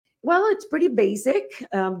Well, it's pretty basic.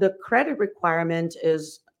 The credit requirement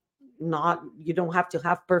is not, you don't have to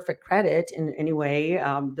have perfect credit in any way.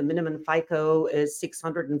 The minimum FICO is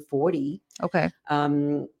 640. Okay.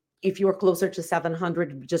 Um, if you're closer to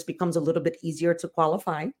 700, it just becomes a little bit easier to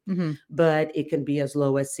qualify, Mm-hmm. but it can be as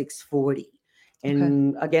low as 640. Okay.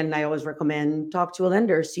 And again, I always recommend talk to a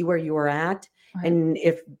lender, see where you are at. All right. And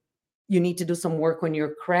if you need to do some work on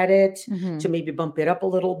your credit Mm-hmm. to maybe bump it up a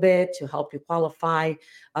little bit to help you qualify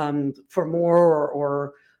for more,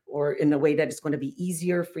 or in a way that it's going to be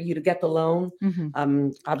easier for you to get the loan. Mm-hmm.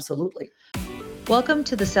 Absolutely. Welcome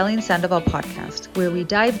to the Selling Sandoval podcast, where we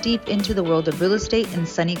dive deep into the world of real estate in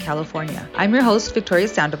sunny California. I'm your host, Victoria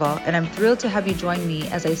Sandoval, and I'm thrilled to have you join me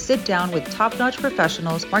as I sit down with top-notch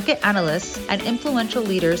professionals, market analysts, and influential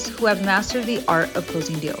leaders who have mastered the art of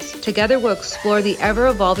closing deals. Together, we'll explore the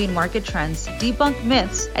ever-evolving market trends, debunk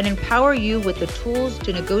myths, and empower you with the tools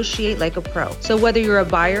to negotiate like a pro. So whether you're a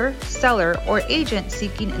buyer, seller, or agent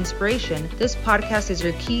seeking inspiration, this podcast is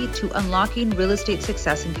your key to unlocking real estate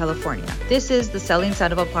success in California. This is the Selling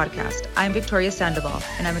Sandoval podcast. I'm Victoria Sandoval,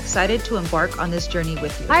 and I'm excited to embark on this journey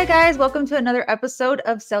with you. Hi, guys. Welcome to another episode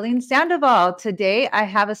of Selling Sandoval. Today, I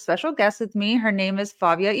have a special guest with me. Her name is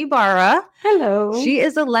Flavia Ybarra. Hello. She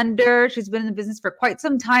is a lender. She's been in the business for quite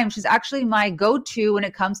some time. She's actually my go-to when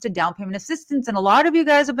it comes to down payment assistance. And a lot of you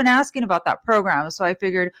guys have been asking about that program. So I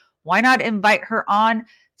figured, why not invite her on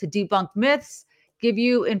to debunk myths, give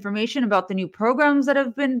you information about the new programs that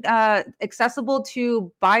have been accessible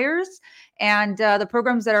to buyers and the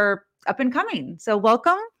programs that are up and coming. So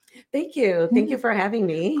welcome. Thank you. Thank you for having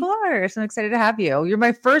me. Of course. I'm excited to have you. You're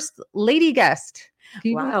my first lady guest.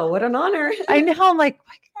 Wow, what an honor. I know. I'm like,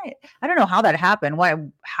 why can't I don't know how that happened.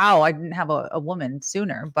 How I didn't have a woman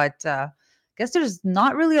sooner, but I guess there's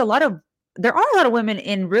not really there are a lot of women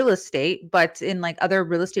in real estate, but in like other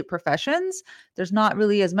real estate professions, there's not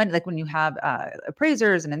really as many. Like when you have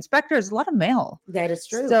appraisers and inspectors, a lot of male. That is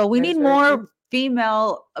true. So we That need is very more true.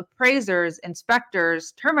 female appraisers,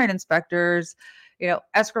 inspectors, termite inspectors,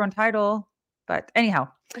 escrow and title. But anyhow,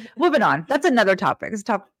 moving on. That's another topic. It's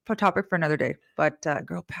a topic for another day. But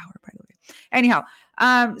girl power, by the way. Anyhow,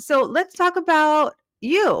 so let's talk about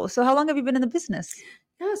you. So how long have you been in the business?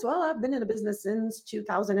 Yes, well, I've been in the business since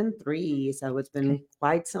 2003, so it's been Okay.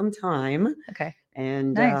 quite some time. Okay.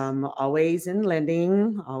 And Nice. always in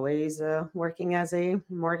lending, always working as a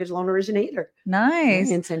mortgage loan originator, yeah,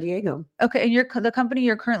 Nice. in San Diego. Okay. And the company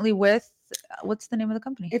you're currently with, what's the name of the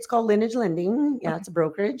company? It's called Lineage Lending. Yeah, Okay. it's a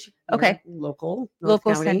brokerage here, Okay. local, North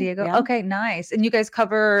Local San County. Diego. Yeah. Okay. Nice. And you guys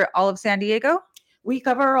cover all of San Diego? We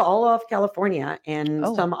cover all of California and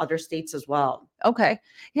Oh, some other states as well. okay.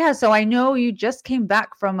 Yeah. So I know you just came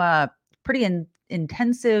back from a pretty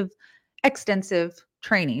intensive, extensive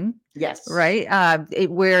training, Yes. right?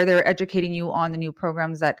 Where they're educating you on the new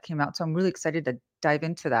programs that came out. So I'm really excited to dive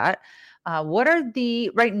into that.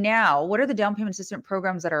 Right now, what are the down payment assistance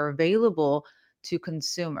programs that are available to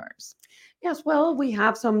consumers? Yes, well, we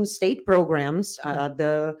have some state programs. Okay.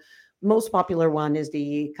 The most popular one is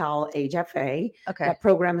the Cal Age FA. Okay. That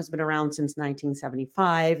program has been around since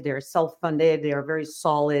 1975. They're self-funded. They are a very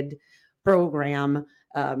solid program,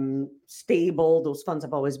 stable. Those funds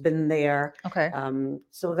have always been there. Okay.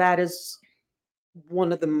 So that is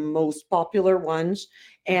one of the most popular ones.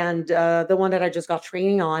 And the one that I just got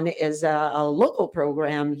training on is a local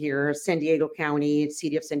program here, San Diego County,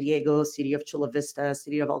 City of San Diego, City of Chula Vista,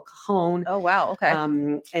 City of El Cajon. Oh, wow. Okay.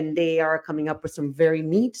 And they are coming up with some very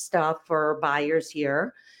neat stuff for buyers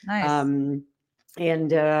here. Nice.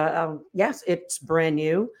 And yes, it's brand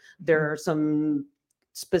new. There are some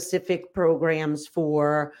specific programs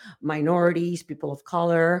for minorities, people of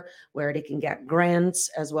color, where they can get grants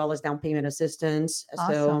as well as down payment assistance. So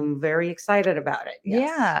Awesome. I'm very excited about it. Yes.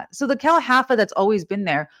 Yeah. So the Cal HAFA that's always been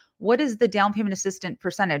there, what is the down payment assistant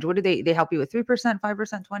percentage? What do they help you with? 3%,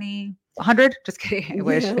 5%, 20, 100? Just kidding. I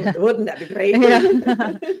wish. Wouldn't that be great?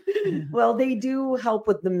 Yeah. Well, they do help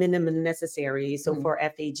with the minimum necessary. So Mhm. for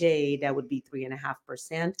FHA, that would be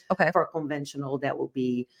 3.5%. Okay. For conventional, that will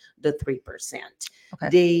be the 3%. Okay.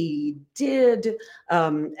 They did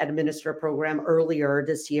administer a program earlier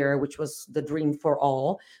this year, which was the Dream for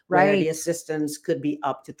All, where the Right. assistance could be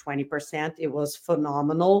up to 20%. It was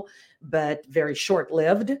phenomenal, but very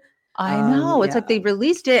short-lived. I know. It's Yeah. like they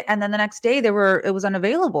released it and then the next day it was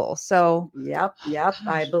unavailable. So Yep. I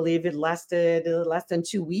gosh, believe it lasted less than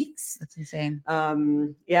 2 weeks. that's insane.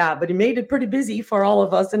 Yeah, but it made it pretty busy for all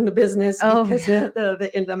of us in the business Oh, because yeah.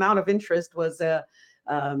 the amount of interest was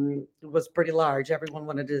pretty large. Everyone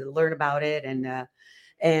wanted to learn about it,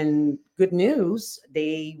 and good news,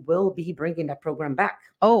 they will be bringing that program back.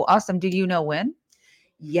 Oh, awesome. Do you know when?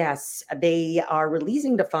 Yes, they are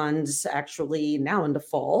releasing the funds actually now in the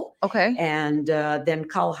fall, Okay. and then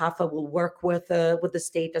Kalhafa will work with the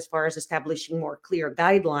state as far as establishing more clear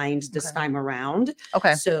guidelines this Okay. time around.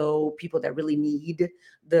 Okay. So people that really need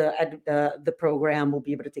the program will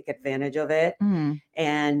be able to take advantage of it, Mm.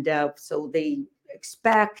 and so they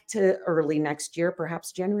expect early next year,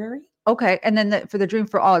 perhaps January. Okay. And then for the Dream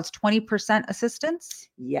for All, it's 20% assistance.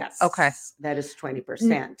 Okay. Yes, that is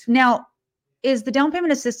 20%. Now, is the down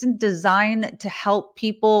payment assistance designed to help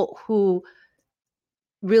people who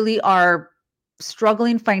really are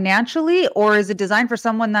struggling financially, or is it designed for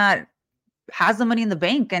someone that has the money in the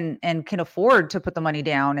bank and can afford to put the money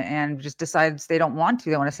down and just decides they don't want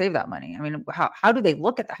to, they want to save that money? I mean, how do they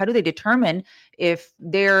look at that? How do they determine if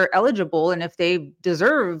they're eligible and if they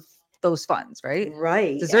deserve those funds, right?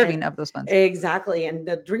 Right. Deserving of those funds. Exactly. And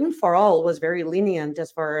the Dream for All was very lenient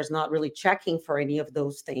as far as not really checking for any of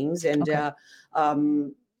those things. And Okay.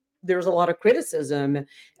 um, there's a lot of criticism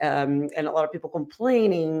and a lot of people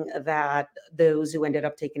complaining that those who ended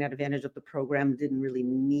up taking advantage of the program didn't really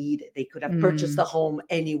need it. They could have purchased the home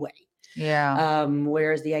anyway. Yeah.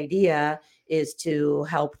 Whereas the idea is to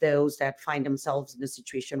help those that find themselves in a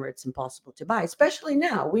situation where it's impossible to buy, especially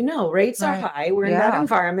now. We know rates are Right. high. We're in that Yeah.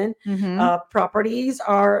 environment. Mhm. Properties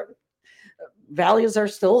are values are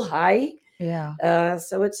still high. Yeah.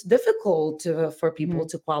 So it's difficult for people Mhm.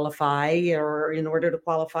 to qualify, or in order to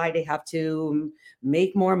qualify, they have to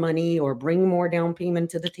make more money or bring more down payment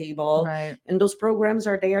to the table. Right. And those programs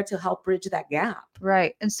are there to help bridge that gap.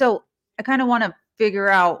 Right. And so I kind of want to figure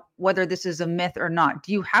out whether this is a myth or not.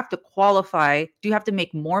 Do you have to qualify? Do you have to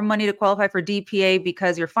make more money to qualify for DPA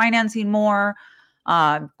because you're financing more?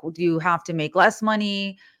 Do you have to make less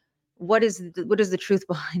money? What is the truth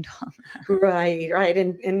behind all that? Right, right.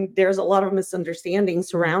 And there's a lot of misunderstanding Mhm.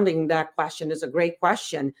 surrounding that question. Is a great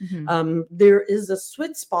question. Mhm. There is a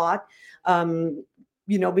sweet spot, um,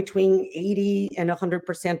 between 80 and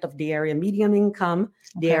 100% of the area median income.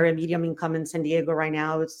 The Okay. area median income in San Diego right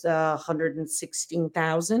now is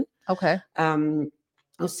 116,000. Okay. Um,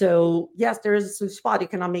 so yes, there is a sweet spot. You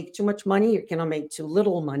cannot make too much money. You cannot make too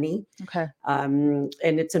little money. Okay. And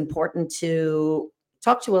it's important to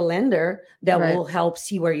talk to a lender that Right. will help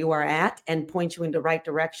see where you are at and point you in the right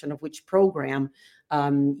direction of which program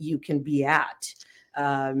you can be at.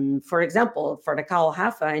 For example, for the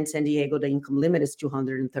Kalhafa in San Diego, the income limit is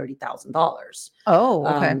 $230,000. Oh,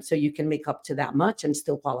 okay. So you can make up to that much and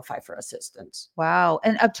still qualify for assistance. Wow.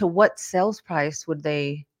 And up to what sales price would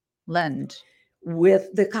they lend? With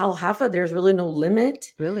the Kalhafa, there's really no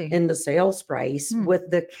limit Really? in the sales price. Hmm. With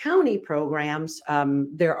the county programs,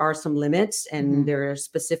 there are some limits, and Mhm. they're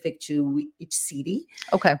specific to each city.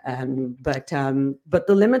 Okay. But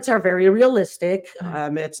the limits are very realistic.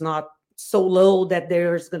 Right. It's not so low that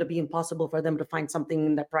there's going to be impossible for them to find something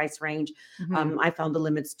in the price range. Mhm. I found the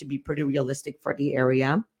limits to be pretty realistic for the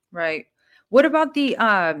area. Right. What about the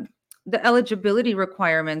eligibility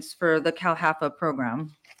requirements for the CalHAFA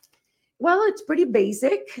program? Well, it's pretty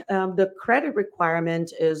basic. The credit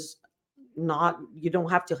requirement is not, you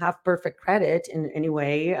don't have to have perfect credit in any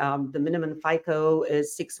way. The minimum FICO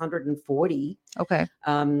is 640. Okay.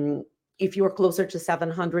 If you're closer to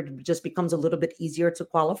 700, it just becomes a little bit easier to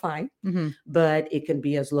qualify, Mhm. but it can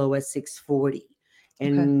be as low as 640. Okay.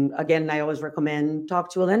 And again, I always recommend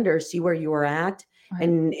talk to a lender, see where you are at. Right.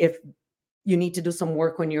 And if you need to do some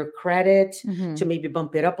work on your credit to Mhm. maybe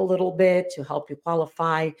bump it up a little bit to help you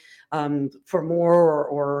qualify for more,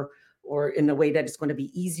 or in a way that it's going to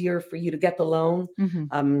be easier for you to get the loan.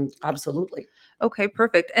 Mhm. Absolutely. Okay,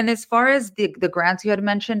 perfect. And as far as the grants you had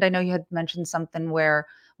mentioned, I know you had mentioned something where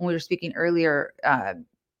when we were speaking earlier,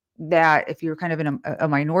 that if you're kind of in a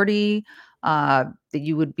minority, that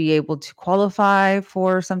you would be able to qualify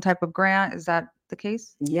for some type of grant. Is that the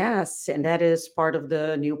case? Yes, and that is part of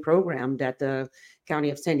the new program that the County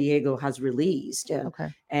of San Diego has released. Okay.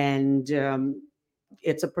 And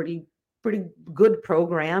it's a pretty good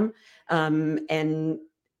program, and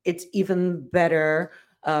it's even better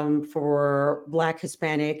for Black,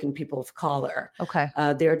 Hispanic, and people of color. Okay.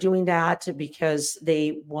 They're doing that because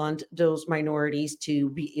they want those minorities to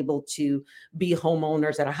be able to be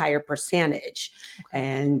homeowners at a higher percentage. Okay.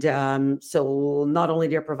 And so not only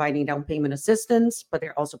they're providing down payment assistance, but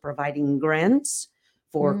they're also providing grants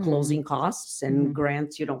for closing costs, and Mhm.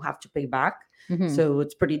 grants you don't have to pay back. Mhm. So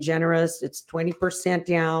it's pretty generous. It's 20%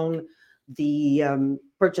 down. The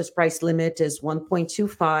purchase price limit is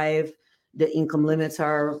 1.25. The income limits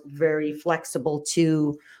are very flexible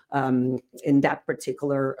too, in that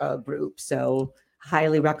particular group. So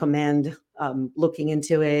highly recommend looking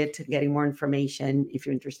into it, getting more information if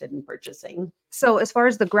you're interested in purchasing. So as far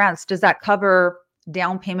as the grants, does that cover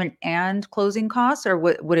down payment and closing costs, or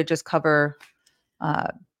would it just cover? Uh,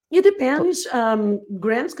 It depends.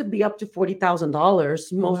 Grants could be up to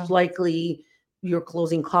 $40,000. Oh, Most wow. likely, your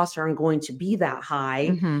closing costs aren't going to be that high.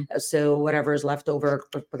 Mhm. So whatever is left over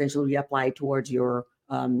could potentially be applied towards your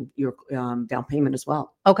down payment as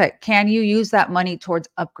well. Okay. Can you use that money towards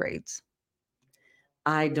upgrades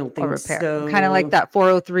I don't or think repair? Kind of like so. that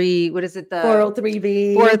 403. What is it? The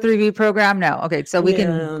 403B. 403B program? No. Okay. So we can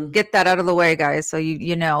Yeah, get that out of the way, guys. So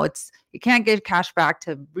you know you can't get cash back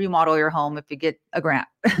to remodel your home if you get a grant.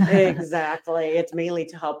 exactly. It's mainly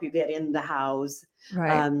to help you get in the house.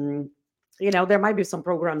 Right. Um, there might be some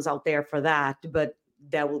programs out there for that, but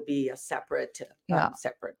that will be a Yeah.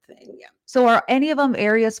 separate thing. Yeah. So are any of them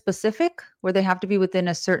area specific where they have to be within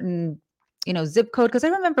a certain, zip code? Because I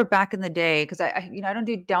remember back in the day, because I don't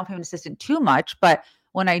do down payment assistant too much, but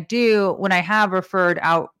when I have referred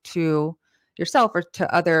out to yourself or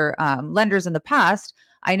to other lenders in the past,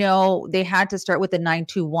 I know they had to start with the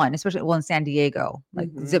 921, especially in San Diego, like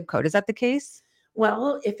Mhm. zip code. Is that the case?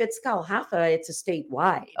 Well, if it's Calhafa, it's a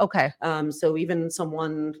statewide. Okay. So even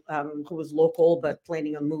someone who is local but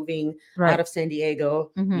planning on moving out Right. of San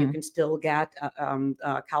Diego, you Hmm. can still get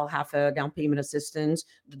Calhafa down payment assistance.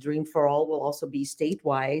 The Dream for All will also be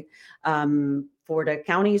statewide. For the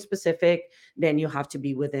county specific, then you have to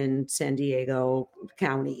be within San Diego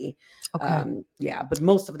County. Okay. Yeah, but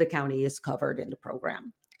most of the county is covered in the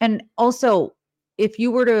program. And also, if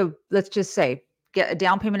you were to, let's just say, get a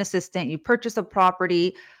down payment assistant, you purchase a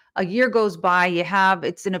property, a year goes by,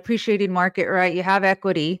 it's an appreciating market, right? You have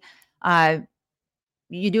equity. Uh,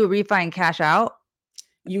 you do a refi and cash out.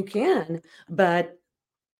 You can, but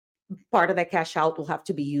part of that cash out will have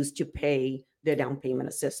to be used to pay the down payment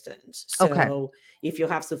assistance. Okay. So if you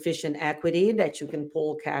have sufficient equity that you can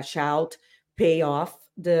pull cash out, pay off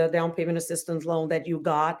the down payment assistance loan that you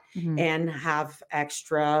got, Mhm. and have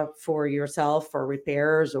extra for yourself for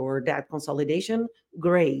repairs or debt consolidation,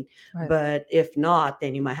 great. Right. But if not,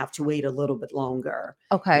 then you might have to wait a little bit longer.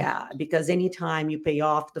 Okay. Yeah, because anytime you pay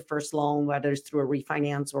off the first loan, whether it's through a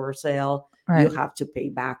refinance or a sale, you Right. have to pay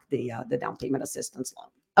back the down payment assistance loan.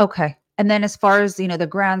 Okay. And then as far as, the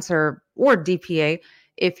grants or DPA,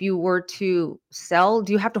 if you were to sell,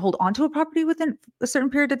 do you have to hold on to a property within a certain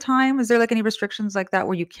period of time? Is there like any restrictions like that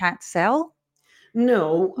where you can't sell?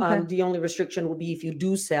 No, Okay. the only restriction will be if you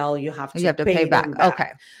do sell, you have You to have to pay pay back. them back.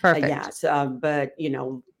 Okay. Perfect. Yes, but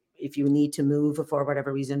if you need to move for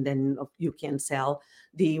whatever reason, then you can sell.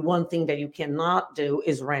 The one thing that you cannot do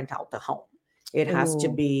is rent out the home. It has to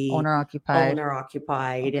Ooh, be owner occupied. owner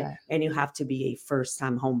occupied, Okay. and you have to be a first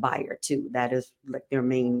time home buyer too. That is like their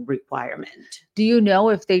main requirement. Do you know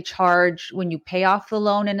if they charge when you pay off the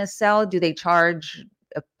loan in a sale, do they charge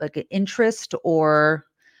like an interest or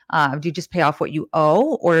do you just pay off what you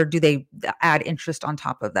owe or do they add interest on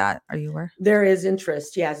top of that? Are you aware? There is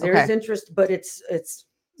interest. Yes, there is Okay. interest, but it's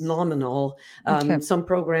nominal. Okay. Some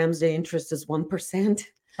programs, the interest is 1%,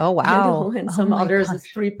 Oh, wow. and Oh some my others is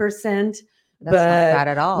gosh. 3%, That's not but bad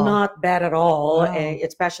at all. not bad at all, Wow.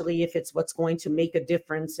 especially if it's what's going to make a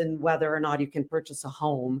difference in whether or not you can purchase a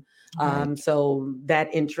home. Right. So that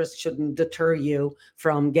interest shouldn't deter you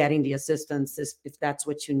from getting the assistance if that's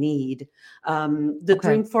what you need. The Okay.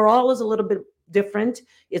 Dream for All is a little bit different.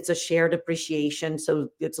 It's a shared appreciation, so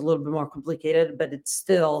it's a little bit more complicated, but it's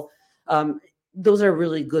still um, those are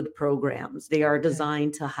really good programs. They are Okay.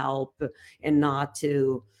 designed to help and not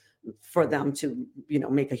to for them to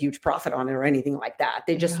make a huge profit on it or anything like that.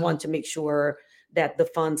 They just Yeah. want to make sure that the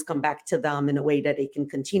funds come back to them in a way that they can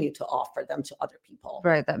continue to offer them to other people.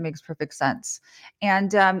 Right. That makes perfect sense.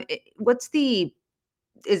 And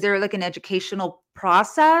is there like an educational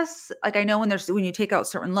process? Like I know when you take out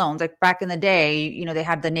certain loans, like back in the day, they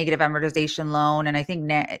had the negative amortization loan, and I think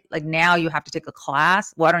now you have to take a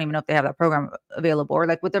class. Well, I don't even know if they have that program available. Or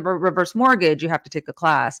like with the reverse mortgage, you have to take a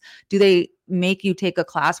class. Do they make you take a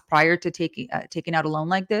class prior to taking out a loan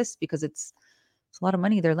like this because it's a lot of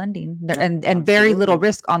money they're lending, and very little Absolutely.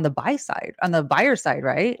 risk on the buyer side,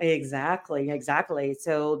 right? Exactly.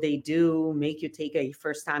 So they do make you take a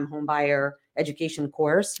first-time homebuyer education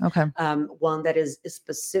course, Okay. one that is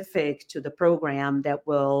specific to the program that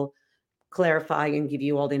will clarify and give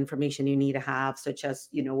you all the information you need to have, such as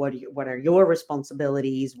what are your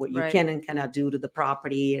responsibilities, what you Right. can and cannot do to the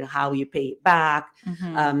property, and how you pay it back.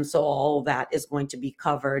 Hmm. So all of that is going to be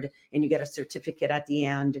covered, and you get a certificate at the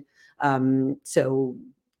end. So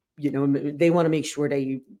they want to make sure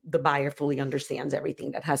that the buyer fully understands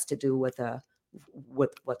everything that has to do with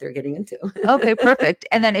what they're getting into. Okay, perfect.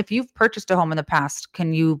 And then if you've purchased a home in the past,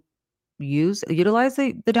 can you utilize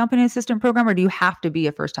the down payment assistance program, or do you have to be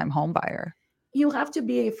a first time home buyer? You have to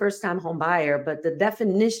be a first-time home buyer, but the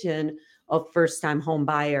definition of first-time home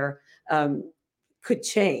buyer could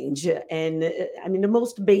change. And I mean, the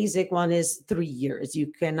most basic one is 3 years. You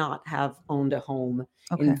cannot have owned a home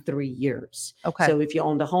in Okay. 3 years. Okay. So if you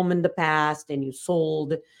owned a home in the past and you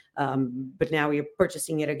sold, but now you're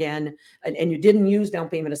purchasing it again, and you didn't use down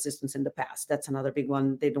payment assistance in the past, that's another big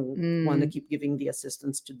one. They don't want to keep giving the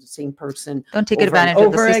assistance to the same person. Don't take over and advantage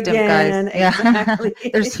of the over system, guys. again. Yeah. Exactly.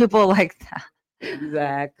 There's people like that.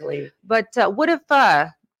 Exactly. But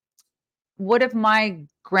what if my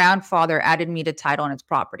grandfather added me to title on his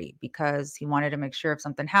property because he wanted to make sure if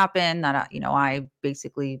something happened that I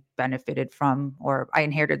basically benefited from, or I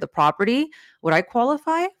inherited the property? Would I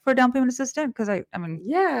qualify for a down payment assistant? Because I mean,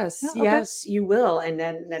 Yes, yeah, okay. yes, you will. And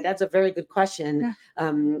then that's a very good question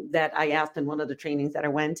Yeah. that I asked in one of the trainings that I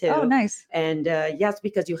went to. Oh, nice. And yes,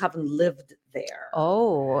 because you haven't lived there.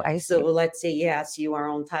 Oh, I So see. let's say, yes, you are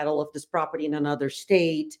on title of this property in another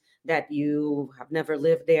state, that you have never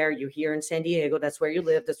lived there. You're here in San Diego. That's where you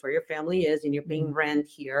live. That's where your family is. And you're paying rent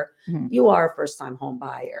here. Mhm. You are a first-time home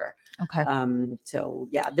buyer. Okay. So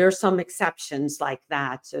yeah, there's some exceptions like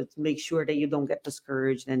that. So to make sure that you don't get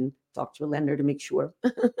discouraged, and talk to a lender to make sure.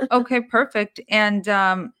 Okay, perfect. And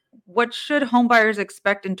what should home buyers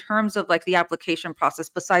expect in terms of like the application process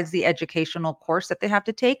besides the educational course that they have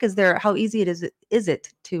to take? How easy is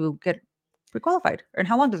it to get pre-qualified, and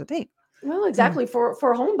how long does it take? Well, exactly.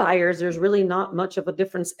 For home buyers, there's really not much of a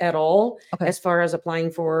difference at all Okay. as far as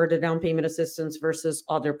applying for the down payment assistance versus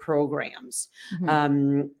other programs.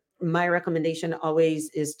 Mhm. My recommendation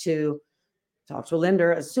always is to talk to a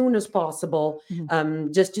lender as soon as possible,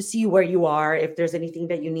 Mhm. just to see where you are, if there's anything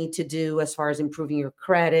that you need to do as far as improving your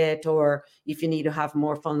credit, or if you need to have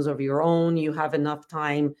more funds of your own, you have enough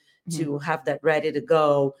time Mhm. to have that ready to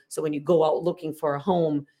go. So when you go out looking for a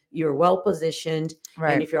home, you're well positioned. And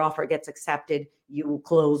Right. if your offer gets accepted, you will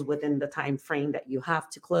close within the time frame that you have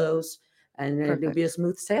to close, and then it'll be a Perfect.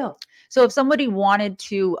 smooth sail. So if somebody wanted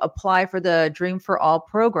to apply for the Dream for All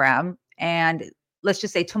program, and let's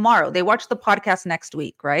just say tomorrow they watch the podcast next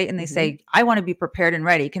week, right? And they Mhm. say, I want to be prepared and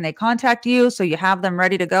ready. Can they contact you so you have them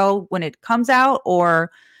ready to go when it comes out,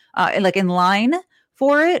 or like in line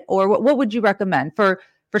for it? Or what would you recommend for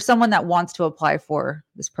someone that wants to apply for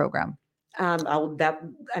this program?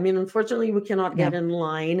 I mean, unfortunately, we cannot Yeah. get in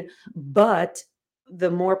line, but the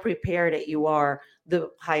more prepared that you are, the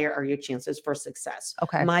higher are your chances for success.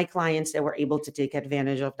 Okay. My clients that were able to take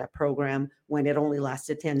advantage of that program when it only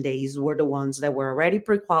lasted 10 days were the ones that were already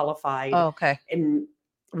pre-qualified Oh, okay. and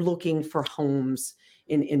looking for homes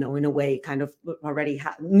in a way, kind of already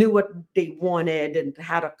knew what they wanted and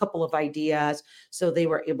had a couple of ideas. So they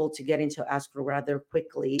were able to get into escrow rather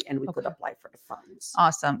quickly, and we could Okay. apply for the funds.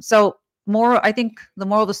 Awesome. So I think the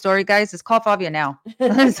moral of the story, guys, is call Flavia now.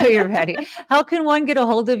 So you're ready. How can one get a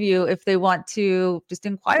hold of you if they want to just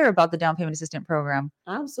inquire about the down payment assistant program?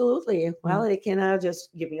 Absolutely. Well, they can just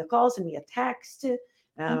give me a call, send me a text.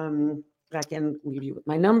 Yeah. I can leave you with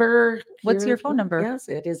my number. What's Here. your phone number? Yes,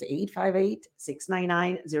 it is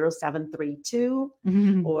 858-699-0732.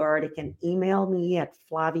 Mhm. Or they can email me at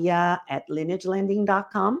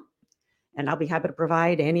flavia@lineagelending.com. And I'll be happy to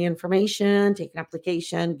provide any information, take an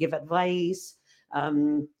application, give advice.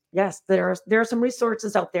 Yes, there are some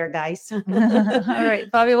resources out there, guys. All right,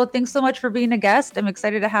 Flavia. Well, thanks so much for being a guest. I'm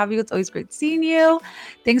excited to have you. It's always great seeing you.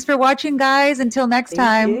 Thanks for watching, guys. Until next Thank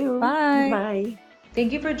time. you. Bye. Bye.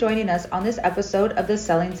 Thank you for joining us on this episode of the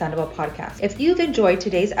Selling Sandoval podcast. If you've enjoyed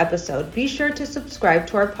today's episode, be sure to subscribe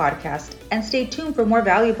to our podcast and stay tuned for more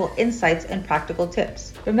valuable insights and practical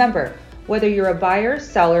tips. Remember, whether you're a buyer,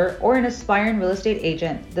 seller, or an aspiring real estate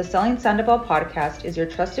agent, the Selling Sandoval podcast is your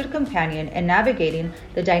trusted companion in navigating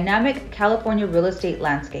the dynamic California real estate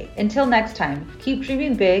landscape. Until next time, keep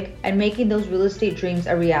dreaming big and making those real estate dreams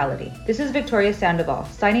a reality. This is Victoria Sandoval,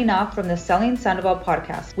 signing off from the Selling Sandoval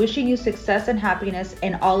podcast, wishing you success and happiness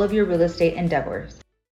in all of your real estate endeavors.